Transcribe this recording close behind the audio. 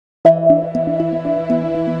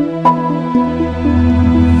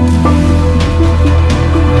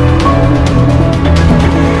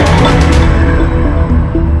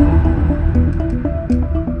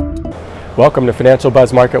Welcome to Financial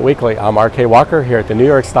Buzz Market Weekly. I'm RK Walker here at the New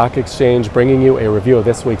York Stock Exchange, bringing you a review of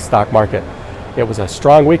this week's stock market. It was a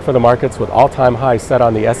strong week for the markets with all-time highs set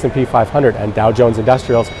on the S&P 500 and Dow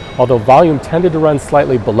Industrials, although volume tended to run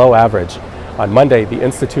slightly below average. On Monday, the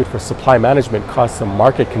Institute for Supply Management caused some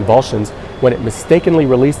market convulsions when it mistakenly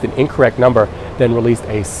released an incorrect number, then released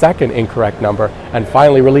a second incorrect number, and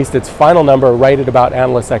finally released its final number right at about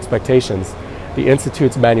analyst expectations. The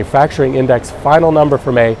Institute's manufacturing index final number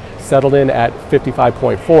for May settled in at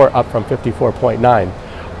 55.4, up from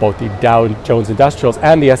 54.9. Both the Dow Industrials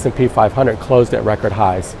and the S&P 500 closed at record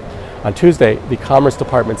highs. On Tuesday, the Commerce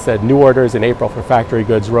Department said new orders in April for factory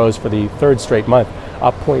goods rose for the third straight month,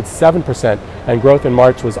 up 0.7%, and growth in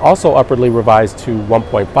March was also upwardly revised to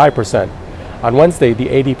 1.5%. On Wednesday, the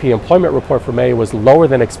ADP employment report for May was lower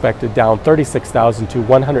than expected, down 36,000 to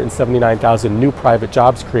 179,000 new private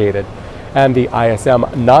jobs created. And the ISM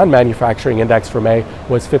non-manufacturing index for May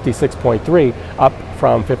was 56.3, up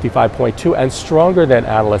from 55.2 and stronger than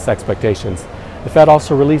analyst expectations. The Fed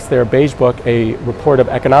also released their Beige Book, a report of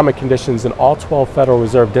economic conditions in all 12 Federal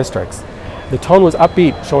Reserve districts. The tone was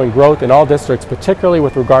upbeat, showing growth in all districts, particularly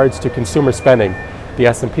with regards to consumer spending. The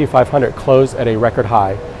S&P 500 closed at a record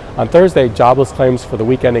high. On Thursday, jobless claims for the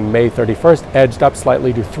week ending May 31st edged up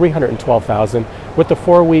slightly to 312,000, with the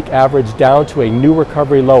 4-week average down to a new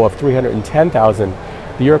recovery low of 310,000.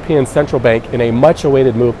 The European Central Bank, in a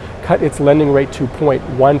much-awaited move, cut its lending rate to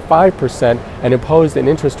 0.15% and imposed an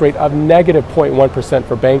interest rate of negative 0.1%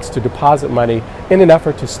 for banks to deposit money in an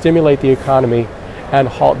effort to stimulate the economy and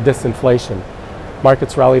halt disinflation.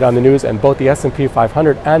 Markets rallied on the news, and both the S&P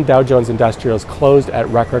 500 and Dow Industrials closed at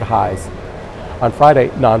record highs. On Friday,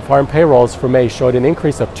 non-farm payrolls for May showed an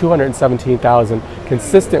increase of 217,000,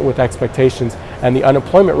 consistent with expectations, and the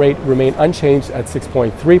unemployment rate remained unchanged at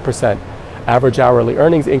 6.3%. Average hourly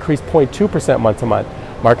earnings increased 0.2% month to month.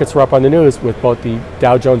 Markets were up on the news with both the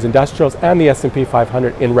Dow Industrials and the S&P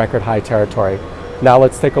 500 in record high territory. Now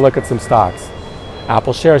let's take a look at some stocks.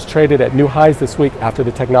 Apple shares traded at new highs this week after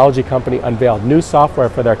the technology company unveiled new software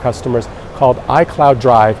for their customers called iCloud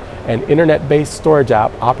Drive, an internet-based storage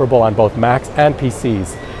app operable on both Macs and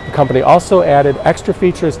PCs. The company also added extra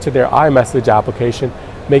features to their iMessage application,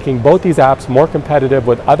 making both these apps more competitive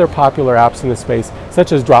with other popular apps in the space,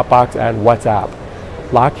 such as Dropbox and WhatsApp.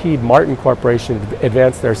 Lockheed Martin Corporation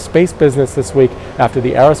advanced their space business this week after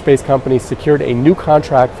the aerospace company secured a new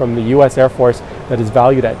contract from the U.S. Air Force that is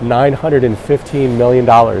valued at $915 million.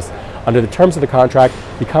 Under the terms of the contract,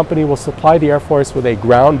 the company will supply the Air Force with a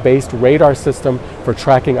ground-based radar system for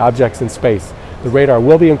tracking objects in space. The radar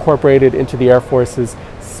will be incorporated into the Air Force's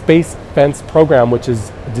Space Fence program, which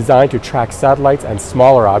is designed to track satellites and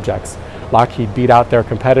smaller objects. Lockheed beat out their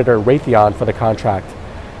competitor Raytheon for the contract.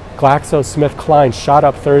 GlaxoSmithKline shot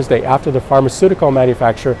up Thursday after the pharmaceutical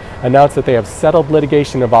manufacturer announced that they have settled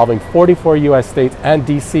litigation involving 44 U.S. states and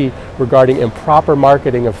D.C. regarding improper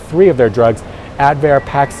marketing of 3 of their drugs, Advair,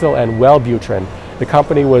 Paxil, and Wellbutrin. The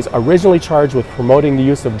company was originally charged with promoting the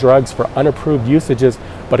use of drugs for unapproved usages,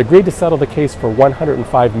 but agreed to settle the case for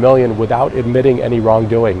 $105 million without admitting any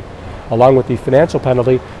wrongdoing. Along with the financial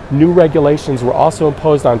penalty, new regulations were also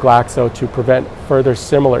imposed on Glaxo to prevent further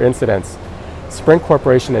similar incidents. Sprint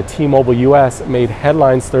Corporation and T-Mobile US made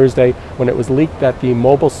headlines Thursday when it was leaked that the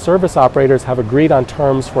mobile service operators have agreed on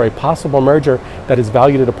terms for a possible merger that is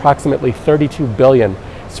valued at approximately $32 billion.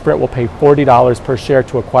 Sprint will pay $40 per share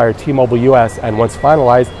to acquire T-Mobile US, and once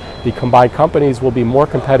finalized, the combined companies will be more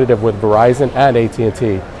competitive with Verizon and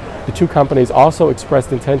AT&T. The two companies also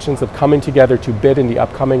expressed intentions of coming together to bid in the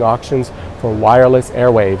upcoming auctions for wireless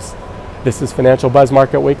airwaves. This is Financial Buzz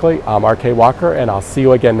Market Weekly. I'm RK Walker, and I'll see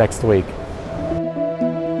you again next week.